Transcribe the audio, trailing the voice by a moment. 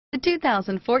The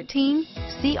 2014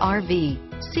 CR-V.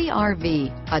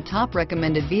 CR-V, a top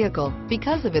recommended vehicle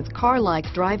because of its car-like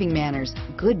driving manners,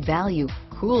 good value,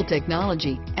 cool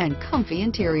technology, and comfy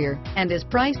interior, and is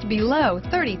priced below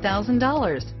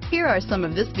 $30,000. Here are some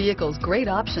of this vehicle's great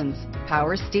options: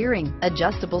 power steering,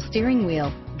 adjustable steering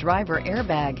wheel, driver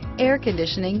airbag, air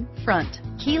conditioning, front,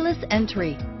 keyless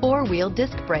entry, four-wheel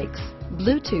disc brakes,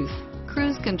 Bluetooth,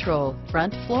 cruise control,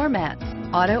 front floor mats,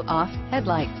 auto-off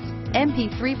headlights,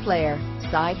 MP3 player,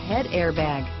 side head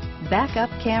airbag, backup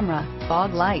camera,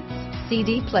 fog lights,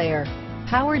 CD player,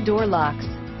 power door locks,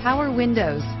 power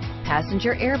windows,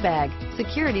 passenger airbag,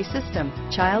 security system,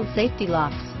 child safety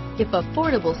locks. If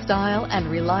affordable style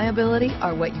and reliability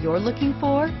are what you're looking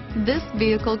for, this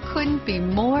vehicle couldn't be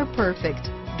more perfect.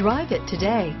 Drive it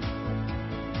today.